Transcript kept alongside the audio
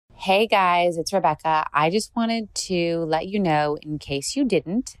Hey guys, it's Rebecca. I just wanted to let you know, in case you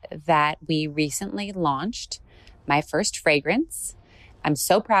didn't, that we recently launched my first fragrance. I'm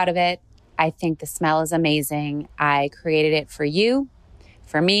so proud of it. I think the smell is amazing. I created it for you,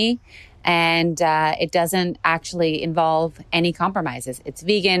 for me, and it doesn't actually involve any compromises. It's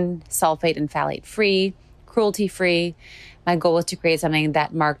vegan, sulfate and phthalate free, cruelty free. My goal was to create something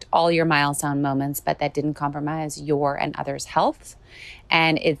that marked all your milestone moments, but that didn't compromise your and others' health.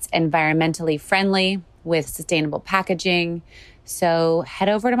 And it's environmentally friendly with sustainable packaging. So head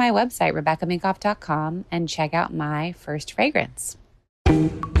over to my website, RebeccaMinkoff.com, and check out my first fragrance.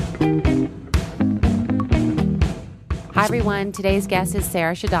 Hi, everyone. Today's guest is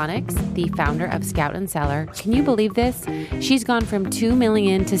Sarah Shadonix, the founder of Scout and Cellar. Can you believe this? She's gone from 2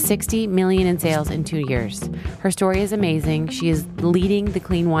 million to 60 million in sales in 2 years. Her story is amazing. She is leading the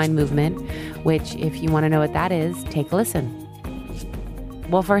clean wine movement, which, if you want to know what that is, take a listen.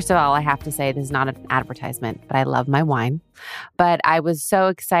 Well, first of all, I have to say this is not an advertisement, but I love my wine. But I was so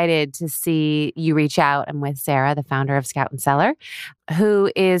excited to see you reach out. I'm with Sarah, the founder of Scout and Cellar,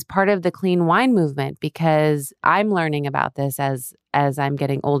 who is part of the clean wine movement, because I'm learning about this as I'm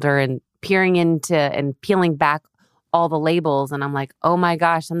getting older and peering into and peeling back all the labels. And I'm like, oh my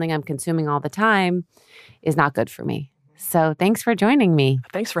gosh, something I'm consuming all the time is not good for me. So thanks for joining me.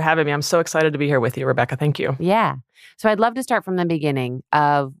 Thanks for having me. I'm so excited to be here with you, Rebecca. Thank you. Yeah. So I'd love to start from the beginning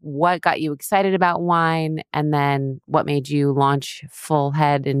of what got you excited about wine and then what made you launch full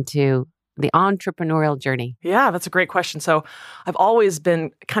head into the entrepreneurial journey. Yeah, that's a great question. So I've always been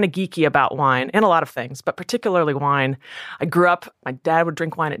kind of geeky about wine and a lot of things, but particularly wine. I grew up, my dad would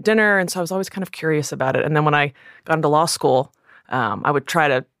drink wine at dinner, and so I was always kind of curious about it. And then when I got into law school, I would try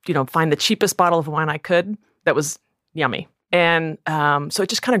to, find the cheapest bottle of wine I could that was yummy. And so it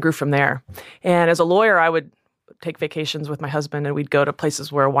just kind of grew from there. And as a lawyer, I would take vacations with my husband and we'd go to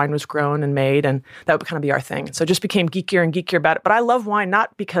places where wine was grown and made, and that would kind of be our thing. So it just became geekier and geekier about it. But I love wine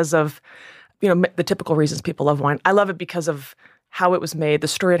not because of, the typical reasons people love wine. I love it because of how it was made, the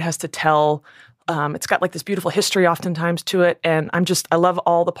story it has to tell. It's got like this beautiful history oftentimes to it. And I love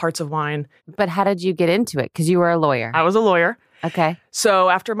all the parts of wine. But how did you get into it? Because you were a lawyer. I was a lawyer. Okay. So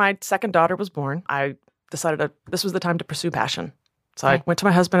after my second daughter was born, I decided this was the time to pursue passion. So I went to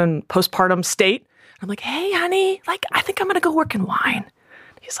my husband in postpartum state. I'm like, hey, honey, I think I'm going to go work in wine.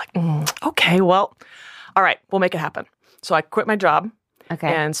 He's like, okay, well, all right, we'll make it happen. So I quit my job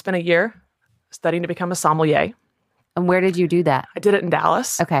and spent a year studying to become a sommelier. And where did you do that? I did it in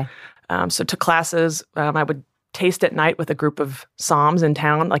Dallas. Okay. So took classes. I would taste at night with a group of somms in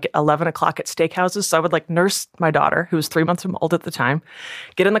town, like at 11 o'clock at steakhouses. So I would nurse my daughter, who was 3 months old at the time,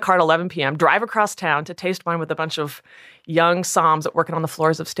 get in the car at 11 p.m., drive across town to taste wine with a bunch of young somms that working on the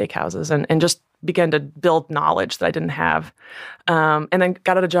floors of steakhouses and just began to build knowledge that I didn't have. And then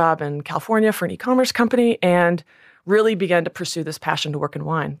got a job in California for an e-commerce company and really began to pursue this passion to work in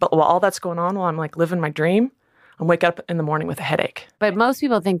wine. But while all that's going on, while I'm living my dream, I'm waking up in the morning with a headache. But most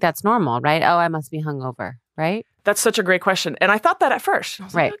people think that's normal, right? Oh, I must be hungover, right? That's such a great question. And I thought that at first. I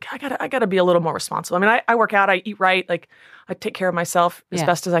was like, okay, I gotta be a little more responsible. I mean, I work out, I eat right, I take care of myself as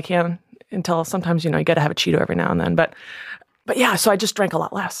best as I can until sometimes, you gotta have a Cheeto every now and then. But yeah, so I just drank a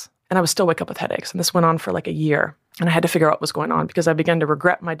lot less. And I would still wake up with headaches. And this went on for a year. And I had to figure out what was going on because I began to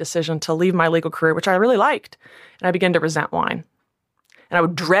regret my decision to leave my legal career, which I really liked. And I began to resent wine. And I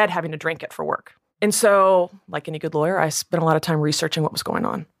would dread having to drink it for work. And so, like any good lawyer, I spent a lot of time researching what was going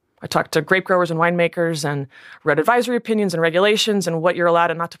on. I talked to grape growers and winemakers and read advisory opinions and regulations and what you're allowed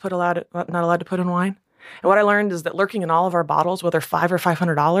and not allowed to put in wine. And what I learned is that lurking in all of our bottles, whether $5 or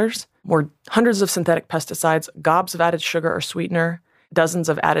 $500, were hundreds of synthetic pesticides, gobs of added sugar or sweetener, dozens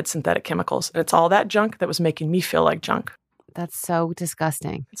of added synthetic chemicals. And it's all that junk that was making me feel like junk. That's so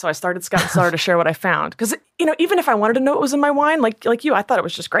disgusting. So I started Scout and Cellar to share what I found. Because, even if I wanted to know what was in my wine, like you, I thought it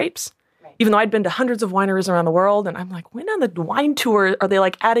was just grapes. Right. Even though I'd been to hundreds of wineries around the world. And I'm like, when on the wine tour are they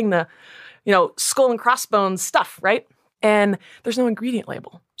adding the, skull and crossbones stuff, right? And there's no ingredient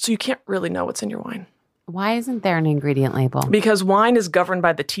label. So you can't really know what's in your wine. Why isn't there an ingredient label? Because wine is governed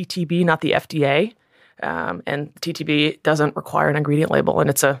by the TTB, not the FDA. And TTB doesn't require an ingredient label.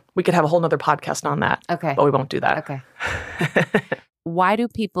 And we could have a whole nother podcast on that. Okay. But we won't do that. Okay. Why do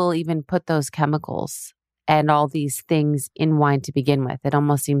people even put those chemicals and all these things in wine to begin with? It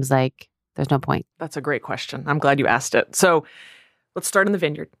almost seems like there's no point. That's a great question. I'm glad you asked it. So let's start in the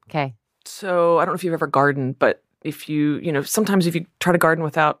vineyard. Okay. So I don't know if you've ever gardened, but if sometimes if you try to garden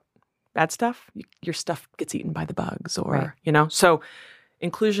without bad stuff, your stuff gets eaten by the bugs or, so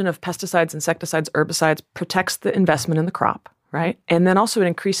inclusion of pesticides, insecticides, herbicides protects the investment in the crop, right? And then also it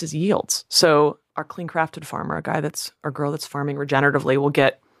increases yields. So our clean crafted farmer, a guy or girl that's farming regeneratively will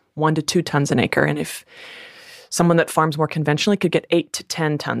get 1 to 2 tons an acre. And if someone that farms more conventionally could get 8 to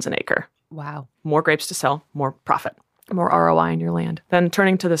 10 tons an acre. Wow. More grapes to sell, more profit, more ROI in your land. Then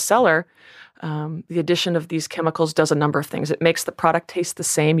turning to the cellar, the addition of these chemicals does a number of things. It makes the product taste the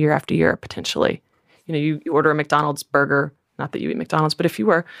same year after year, potentially. You order a McDonald's burger, not that you eat McDonald's, but if you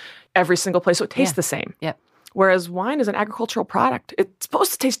were, every single place would taste the same. Yep. Whereas wine is an agricultural product. It's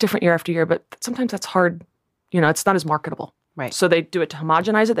supposed to taste different year after year, but sometimes that's hard. It's not as marketable. Right. So they do it to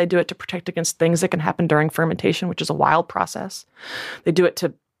homogenize it. They do it to protect against things that can happen during fermentation, which is a wild process. They do it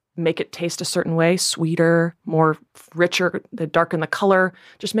to make it taste a certain way, sweeter, more richer. They darken the color,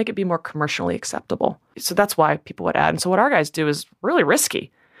 just make it be more commercially acceptable. So that's why people would add. And so what our guys do is really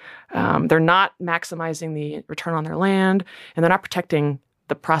risky. They're not maximizing the return on their land, and they're not protecting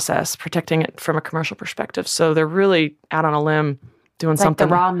the process, protecting it from a commercial perspective. So they're really out on a limb doing it's something. Like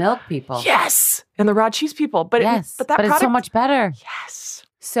the raw milk people. Yes. And the raw cheese people. But yes. But it's so much better. Yes.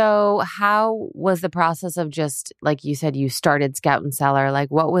 So how was the process of just, like you said, you started Scout and Cellar. Like,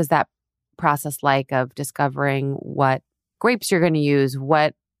 what was that process like of discovering what grapes you're going to use?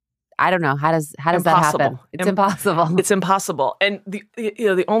 I don't know. How does that happen? It's impossible. It's impossible. And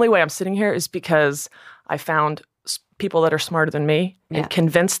the only way I'm sitting here is because I found people that are smarter than me and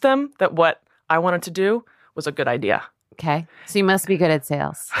convinced them that what I wanted to do was a good idea. Okay. So you must be good at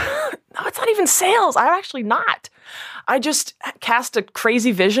sales. No, it's not even sales. I'm actually not. I just cast a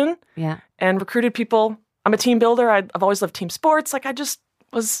crazy vision and recruited people. I'm a team builder. I've always loved team sports. Like I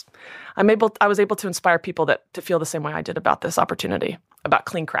was able to inspire people to feel the same way I did about this opportunity, about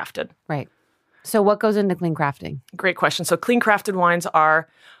clean crafted. Right. So what goes into clean crafting? Great question. So clean crafted wines are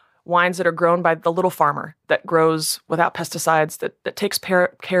wines that are grown by the little farmer that grows without pesticides, that takes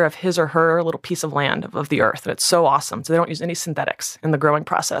care of his or her little piece of land of the earth. And it's so awesome. So they don't use any synthetics in the growing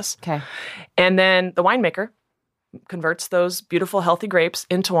process. Okay. And then the winemaker converts those beautiful, healthy grapes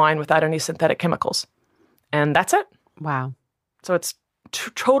into wine without any synthetic chemicals. And that's it. Wow. So it's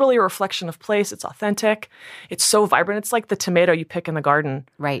totally a reflection of place. It's authentic. It's so vibrant. It's like the tomato you pick in the garden.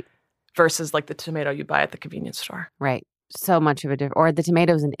 Right. Versus like the tomato you buy at the convenience store. Right. So much of a difference. Or the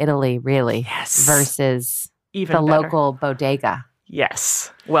tomatoes in Italy, really. Yes. Versus even the better. Local bodega.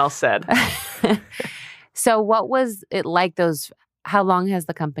 Yes. Well said. So what was it like how long has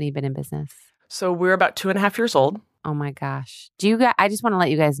the company been in business? So we're about 2.5 years old. Oh my gosh. I just want to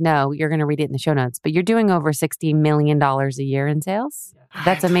let you guys know, you're going to read it in the show notes, but you're doing over $60 million a year in sales.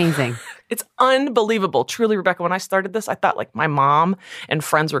 That's amazing. It's unbelievable. Truly, Rebecca, when I started this, I thought like my mom and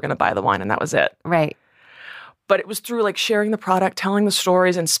friends were going to buy the wine and that was it. Right. But it was through like sharing the product, telling the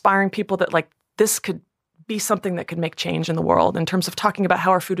stories, inspiring people that like this could be something that could make change in the world in terms of talking about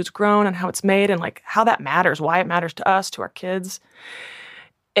how our food is grown and how it's made and like how that matters, why it matters to us, to our kids.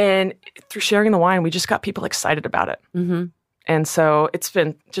 And through sharing the wine, we just got people excited about it. Mm-hmm. And so it's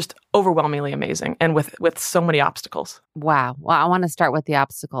been just overwhelmingly amazing and with so many obstacles. Wow. Well, I want to start with the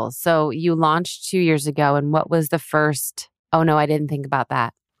obstacles. So you launched 2 years ago, and what was the first? Oh, no, I didn't think about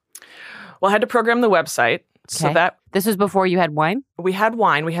that. Well, I had to program the website. Okay. So this was before you had wine? We had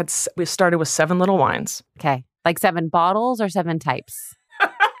wine. We started with 7 little wines. Okay. Like 7 bottles or 7 types?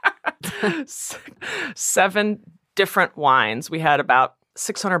 7 different wines. We had about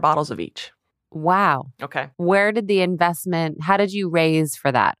 600 bottles of each. Wow. Okay. Where did the investment, how did you raise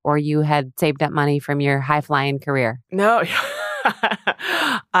for that? Or you had saved up money from your high-flying career? No.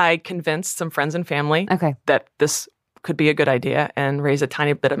 I convinced some friends and family that this could be a good idea and raise a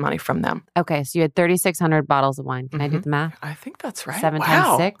tiny bit of money from them. Okay. So you had 3,600 bottles of wine. Can I do the math? I think that's right. 7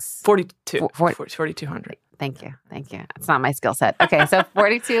 times 6? 4,200. Thank you. It's not my skill set. Okay. So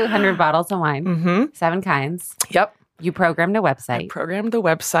 4,200 bottles of wine, 7 kinds. Yep. You programmed a website. I programmed the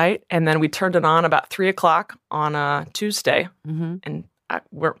website, and then we turned it on about 3 o'clock on a Tuesday, and I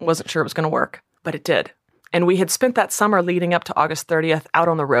wasn't sure it was going to work, but it did. And we had spent that summer leading up to August 30th out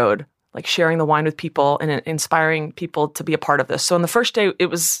on the road, like sharing the wine with people and inspiring people to be a part of this. So on the first day, it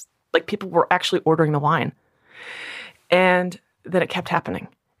was like people were actually ordering the wine. And then it kept happening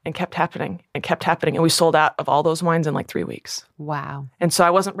and kept happening and kept happening. And we sold out of all those wines in like 3 weeks. Wow. And so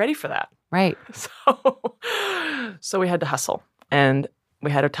I wasn't ready for that. Right. So we had to hustle. And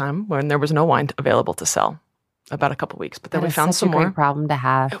we had a time when there was no wine available to sell, about a couple weeks. But then we found some more. It was a great problem to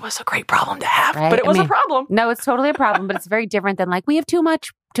have. It was a great problem to have, right? But it was a problem. No, it's totally a problem, but it's very different than like, we have too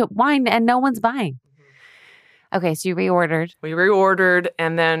much wine and no one's buying. Okay, so you reordered. We reordered,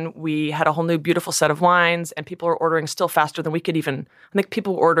 and then we had a whole new beautiful set of wines, and people were ordering still faster than we could even. I think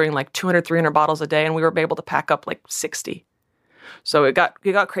people were ordering like 200, 300 bottles a day, and we were able to pack up like 60. So it got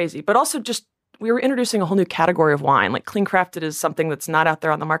crazy. But also just, we were introducing a whole new category of wine. Like clean crafted is something that's not out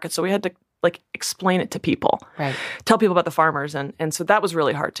there on the market. So we had to like explain it to people, right? Tell people about the farmers. And so that was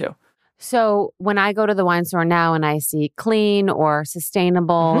really hard too. So when I go to the wine store now and I see clean or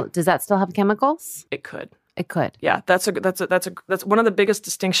sustainable, does that still have chemicals? It could. It could. Yeah, that's one of the biggest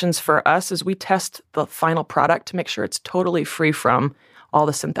distinctions for us is we test the final product to make sure it's totally free from all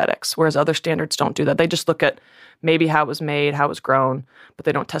the synthetics, whereas other standards don't do that. They just look at maybe how it was made, how it was grown, but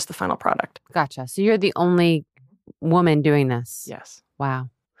they don't test the final product. Gotcha. So you're the only woman doing this? Yes. Wow.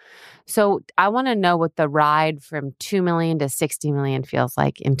 So I want to know what the ride from 2 million to 60 million feels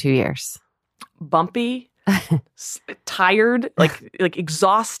like in 2 years. Bumpy, tired, like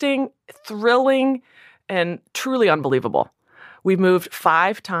exhausting, thrilling, and truly unbelievable. We've moved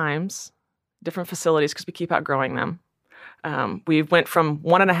 5 times, different facilities because we keep outgrowing them. We went from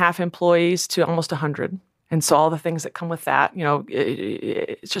 1.5 employees to almost 100. And so all the things that come with that,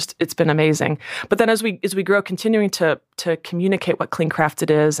 it's been amazing. But then as we grow, continuing to communicate what Clean Crafted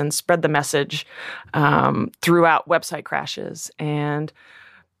is and spread the message throughout website crashes and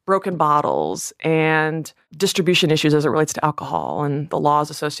broken bottles and distribution issues as it relates to alcohol and the laws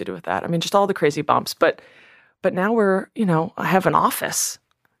associated with that. I mean, just all the crazy bumps. But now I have an office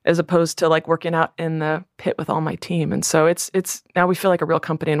as opposed to like working out in the pit with all my team. And so it's now we feel like a real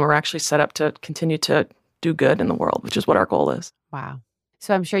company and we're actually set up to continue to do good in the world, which is what our goal is. Wow.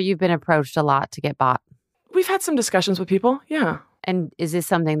 So I'm sure you've been approached a lot to get bought. We've had some discussions with people. Yeah. And is this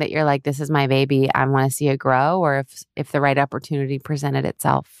something that you're like, this is my baby, I want to see it grow? Or if the right opportunity presented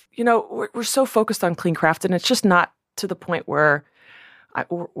itself? We're so focused on Clean Crafted, and it's just not to the point where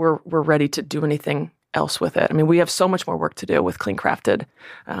we're ready to do anything else with it. I mean, we have so much more work to do with Clean Crafted,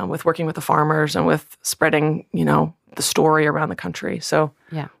 with working with the farmers and with spreading, the story around the country. So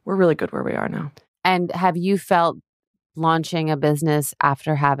yeah, we're really good where we are now. And have you felt launching a business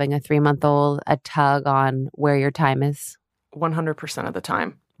after having a 3-month-old a tug on where your time is? 100% of the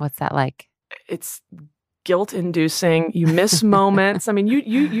time. What's that like? It's guilt-inducing. You miss moments. I mean,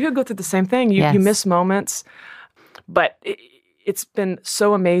 you go through the same thing. You miss moments. But it's been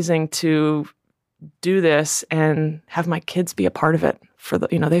so amazing to do this and have my kids be a part of it.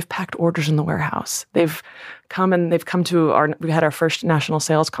 They've packed orders in the warehouse. They've come to we had our first national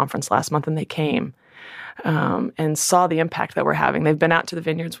sales conference last month, and they came and saw the impact that we're having. They've been out to the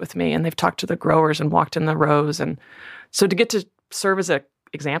vineyards with me, and they've talked to the growers and walked in the rows. And so to get to serve as an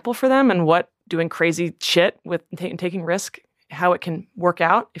example for them and what doing crazy shit with taking risk, how it can work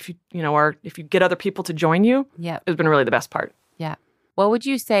out if you get other people to join you, it's been really the best part. Yeah. What would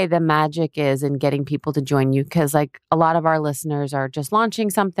you say the magic is in getting people to join you? Because like a lot of our listeners are just launching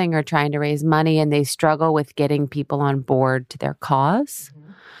something or trying to raise money and they struggle with getting people on board to their cause.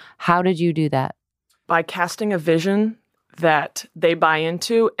 Mm-hmm. How did you do that? By casting a vision that they buy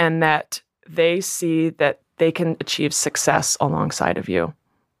into and that they see that they can achieve success alongside of you.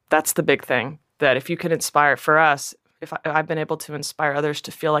 That's the big thing. That if you can inspire, for us, if I've been able to inspire others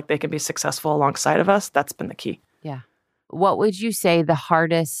to feel like they can be successful alongside of us, that's been the key. Yeah. What would you say the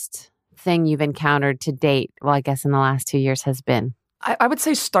hardest thing you've encountered to date, well, I guess in the last 2 years has been? I would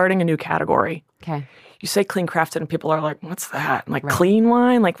say starting a new category. Okay. You say Clean Crafted and people are like, what's that? And like clean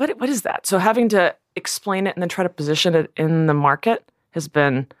wine? Like, what is that? So having to explain it and then try to position it in the market has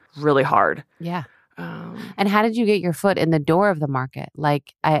been really hard. Yeah. And how did you get your foot in the door of the market?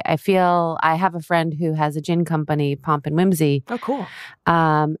 Like, I feel I have a friend who has a gin company, Pomp and Whimsy. Oh, cool.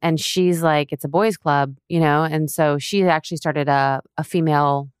 And she's like, it's a boys club, and so she actually started a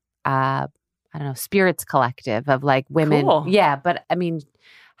female, spirits collective of like women. Cool. Yeah. But I mean,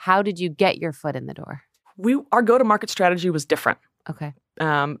 how did you get your foot in the door? Our go-to-market strategy was different. Okay.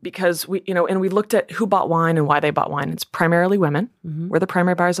 Because we looked at who bought wine and why they bought wine. It's primarily women. Mm-hmm. We're the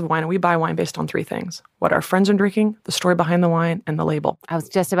primary buyers of wine, and we buy wine based on 3 things: what our friends are drinking, the story behind the wine, and the label. I was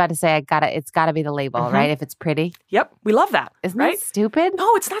just about to say, it's got to be the label, mm-hmm. right? If it's pretty. Yep, we love that. Isn't right? that stupid?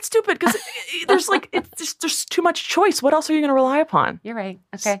 No, it's not stupid because there's too much choice. What else are you going to rely upon? You're right.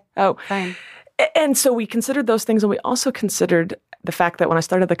 Okay. Oh, fine. And so we considered those things, and we also considered the fact that when I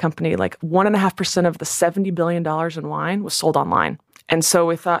started the company, like 1.5% of the $70 billion in wine was sold online. And so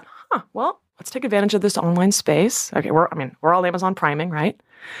we thought, well, let's take advantage of this online space. Okay, we're all Amazon priming, right?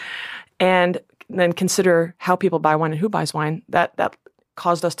 And then consider how people buy wine and who buys wine. That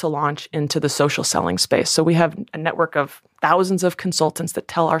caused us to launch into the social selling space. So we have a network of thousands of consultants that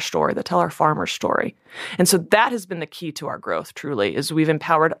tell our story, that tell our farmers' story. And so that has been the key to our growth, truly, is we've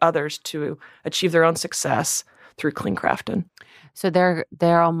empowered others to achieve their own success through Clean Crafted. So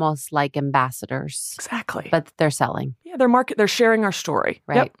they're almost like ambassadors. Exactly. But they're selling. Yeah, they're sharing our story.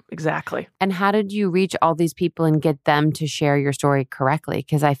 Right. Yep, exactly. And how did you reach all these people and get them to share your story correctly?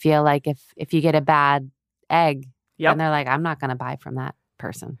 Because I feel like if you get a bad egg, yep. then they're like, I'm not going to buy from that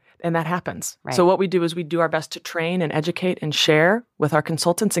person. And that happens. Right. So what we do is we do our best to train and educate and share with our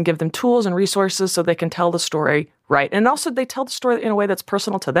consultants and give them tools and resources so they can tell the story right. And also they tell the story in a way that's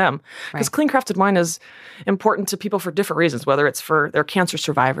personal to them. Because clean crafted wine is important to people for different reasons, whether it's for their cancer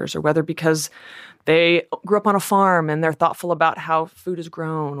survivors or whether because they grew up on a farm and they're thoughtful about how food is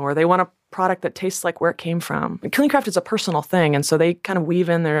grown, or they want a product that tastes like where it came from. And clean craft is a personal thing, and so they kind of weave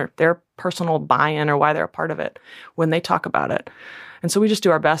in their personal buy-in or why they're a part of it when they talk about it. And so we just do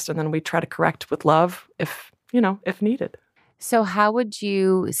our best, and then we try to correct with love if needed. So how would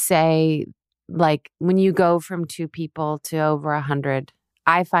you say, like, when you go from 2 people to over 100,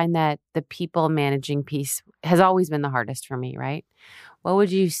 I find that the people managing piece has always been the hardest for me, right? What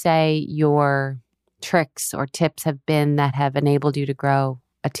would you say your tricks or tips have been that have enabled you to grow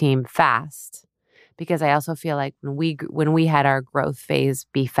a team fast? Because I also feel like when we had our growth phase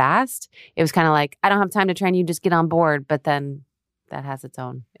be fast, it was kind of like, I don't have time to train you, just get on board. But then that has its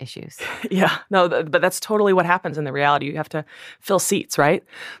own issues. Yeah, no, but that's totally what happens in the reality. You have to fill seats, right?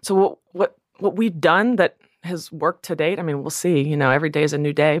 So what we've done that has worked to date, I mean, we'll see, every day is a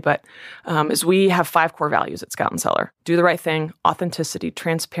new day, but is we have 5 core values at Scout and Cellar. Do the right thing, authenticity,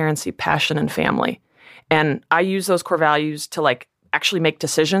 transparency, passion, and family. And I use those core values to actually make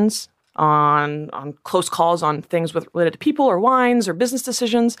decisions on close calls on things related to people or wines or business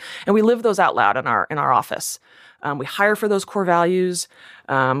decisions, and we live those out loud in our office. We hire for those core values.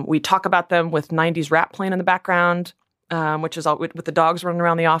 We talk about them with 90s rap playing in the background, which is all with the dogs running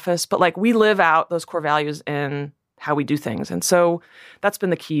around the office. But we live out those core values in how we do things, and so that's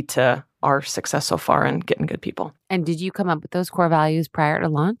been the key to our success so far in getting good people. And did you come up with those core values prior to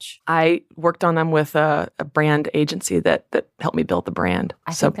launch? I worked on them with a brand agency that helped me build the brand.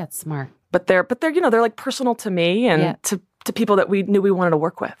 I think that's smart. But they're they're personal to me and to people that we knew we wanted to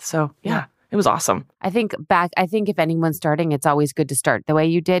work with. So yeah. It was awesome. I think if anyone's starting, it's always good to start the way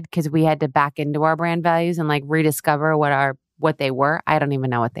you did, because we had to back into our brand values and rediscover what they were. I don't even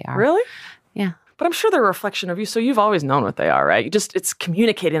know what they are. Really? Yeah. But I'm sure they're a reflection of you, so you've always known what they are, right? It's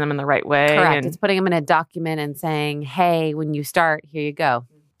communicating them in the right way. Correct. It's putting them in a document and saying, hey, when you start, here you go.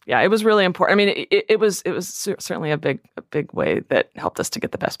 Yeah, it was really important. I mean, it was certainly a big way that helped us to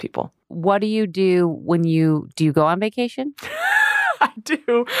get the best people. What do you do do you go on vacation? I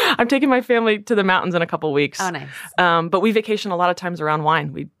do. I'm taking my family to the mountains in a couple weeks. Oh, nice. But we vacation a lot of times around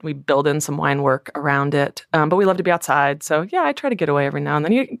wine. We build in some wine work around it. But we love to be outside. So yeah, I try to get away every now and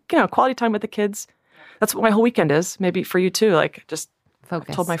then. You know, quality time with the kids. That's what my whole weekend is. Maybe for you too. Just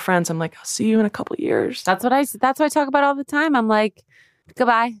focus. I told my friends, I'm like, I'll see you in a couple of years. That's what I talk about all the time. I'm like,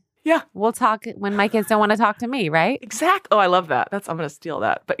 goodbye. Yeah. We'll talk when my kids don't want to talk to me, right? Exactly. Oh, I love that. I'm going to steal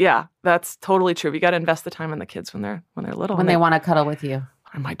that. But yeah, that's totally true. You got to invest the time in the kids when they're little. When they want to cuddle with you.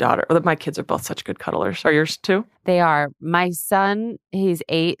 And my kids are both such good cuddlers. Are yours too? They are. My son, he's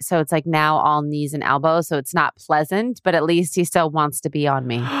 8, so it's now all knees and elbows, so it's not pleasant, but at least he still wants to be on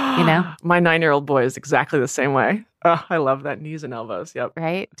me, My 9-year-old boy is exactly the same way. Oh, I love that, knees and elbows. Yep.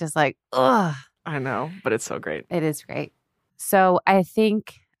 Right? Just ugh. I know, but it's so great. It is great. So I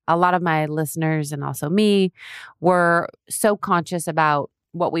think a lot of my listeners and also me were so conscious about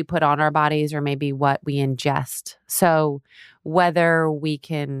what we put on our bodies or maybe what we ingest. So whether we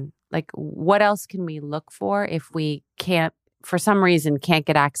can, what else can we look for if we can't, for some reason, can't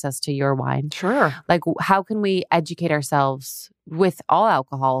get access to your wine? Sure. How can we educate ourselves with all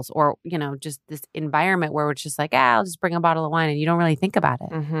alcohols or, just this environment where it's just I'll just bring a bottle of wine and you don't really think about it.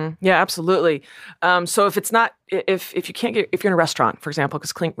 Mm-hmm. Yeah, absolutely. So if it's not, if you can't get, if you're in a restaurant, for example,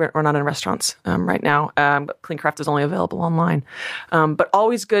 because we're not in restaurants right now, but Clean Craft is only available online. But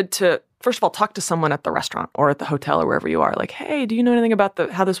always good to, first of all, talk to someone at the restaurant or at the hotel or wherever you are. Hey, do you know anything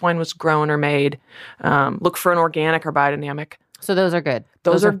about how this wine was grown or made? Look for an organic or biodynamic. So those are good.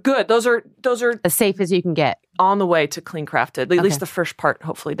 Those are good. Those are as safe as you can get. On the way to clean crafted, at least the first part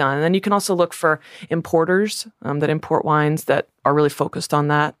hopefully done. And then you can also look for importers that import wines that are really focused on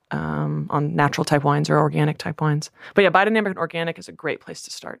that, on natural type wines or organic type wines. But yeah, biodynamic and organic is a great place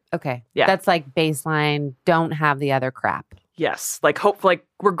to start. Okay. Yeah. That's baseline. Don't have the other crap. Yes.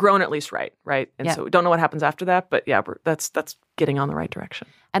 We're grown at least right? And so we don't know what happens after that, but yeah, that's getting on the right direction.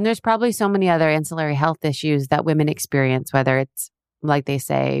 And there's probably so many other ancillary health issues that women experience, whether it's, like they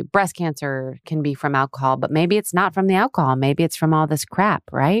say, breast cancer can be from alcohol, but maybe it's not from the alcohol. Maybe it's from all this crap,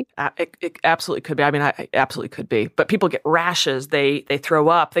 right? It absolutely could be. I mean, it absolutely could be. But people get rashes. They throw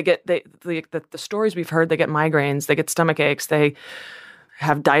up. They get the stories we've heard. They get migraines. They get stomach aches. They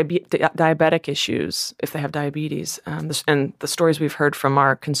have diabetic issues if they have diabetes. And the stories we've heard from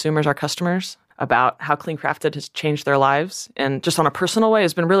our consumers, our customers, about how Clean Crafted has changed their lives and just on a personal way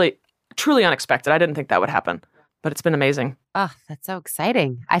has been really, truly unexpected. I didn't think that would happen. but it's been amazing. Oh, that's so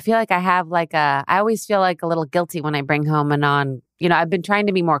exciting. I feel like I have I always feel like a little guilty when I bring home I've been trying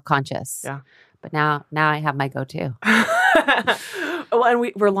to be more conscious. Yeah. But now I have my go-to. Well,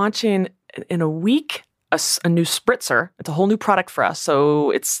 and we're launching in a week a new spritzer. It's a whole new product for us.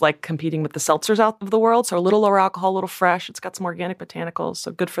 So it's like competing with the seltzers out of the world. So a little lower alcohol, a little fresh. It's got some organic botanicals,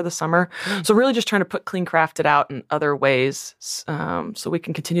 so good for the summer. So really just trying to put Clean Crafted out in other ways so we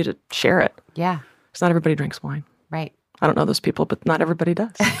can continue to share it. Yeah. Because not everybody drinks wine. Right. I don't know those people, but not everybody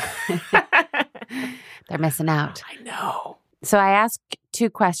does. They're missing out. I know. So I ask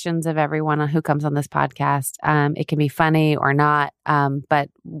 2 questions of everyone who comes on this podcast. It can be funny or not, but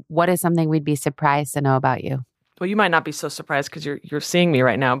what is something we'd be surprised to know about you? Well, you might not be so surprised because you're seeing me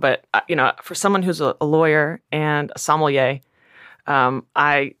right now, but for someone who's a lawyer and a sommelier,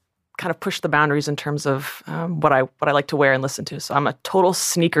 I kind of push the boundaries in terms of what I like to wear and listen to. So I'm a total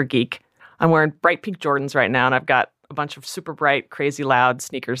sneaker geek. I'm wearing bright pink Jordans right now, and I've got a bunch of super bright, crazy loud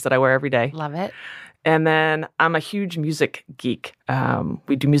sneakers that I wear every day. Love it. And then I'm a huge music geek.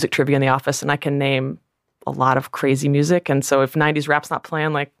 We do music trivia in the office, and I can name a lot of crazy music. And so if 90s rap's not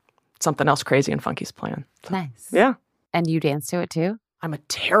playing, like something else crazy and funky's playing. So, nice. Yeah. And you dance to it too? I'm a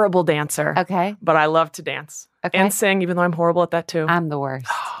terrible dancer. Okay. But I love to dance. Okay. And sing, even though I'm horrible at that too. I'm the worst.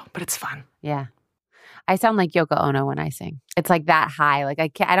 But it's fun. Yeah. I sound like Yoko Ono when I sing. It's like that high. Like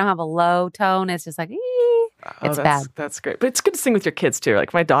I don't have a low tone. It's just like, it's bad. That's great. But it's good to sing with your kids too.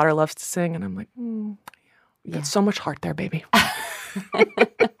 Like my daughter loves to sing and I'm like, you got so much heart there, baby.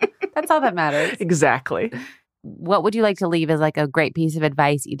 That's all that matters. Exactly. What would you like to leave as like a great piece of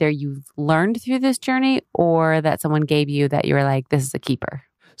advice either you've learned through this journey or that someone gave you that you were like, this is a keeper?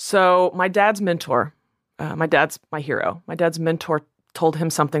 So my dad's mentor, my dad's my hero. My dad's mentor told him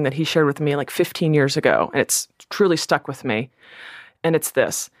something that he shared with me like 15 years ago, and it's truly stuck with me. And it's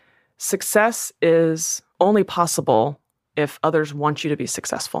this: success is only possible if others want you to be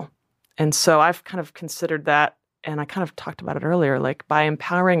successful. And so I've kind of considered that, and I kind of talked about it earlier, like by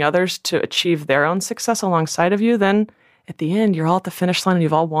empowering others to achieve their own success alongside of you, then at the end, you're all at the finish line and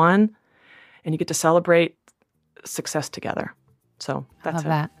you've all won, and you get to celebrate success together. So that's Love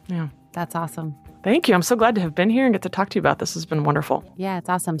that. Yeah. That's awesome. Thank you. I'm so glad to have been here and get to talk to you about this. This has been wonderful. Yeah, it's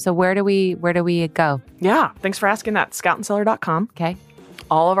awesome. So where do we go? Yeah. Thanks for asking that. ScoutandCellar.com. Okay.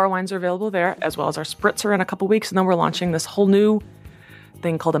 All of our wines are available there, as well as our spritzer in a couple weeks. And then we're launching this whole new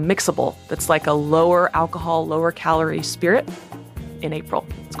thing called a mixable that's like a lower alcohol, lower calorie spirit in April.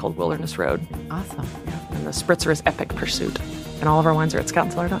 It's called Wilderness Road. Awesome. And the spritzer is Epic Pursuit. And all of our wines are at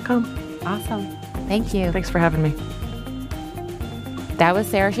ScoutandCellar.com. Awesome. Thank you. Thanks for having me. That was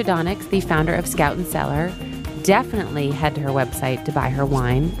Sarah Shadonix, the founder of Scout and Cellar. Definitely head to her website to buy her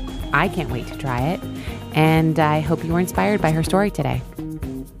wine. I can't wait to try it. And I hope you were inspired by her story today.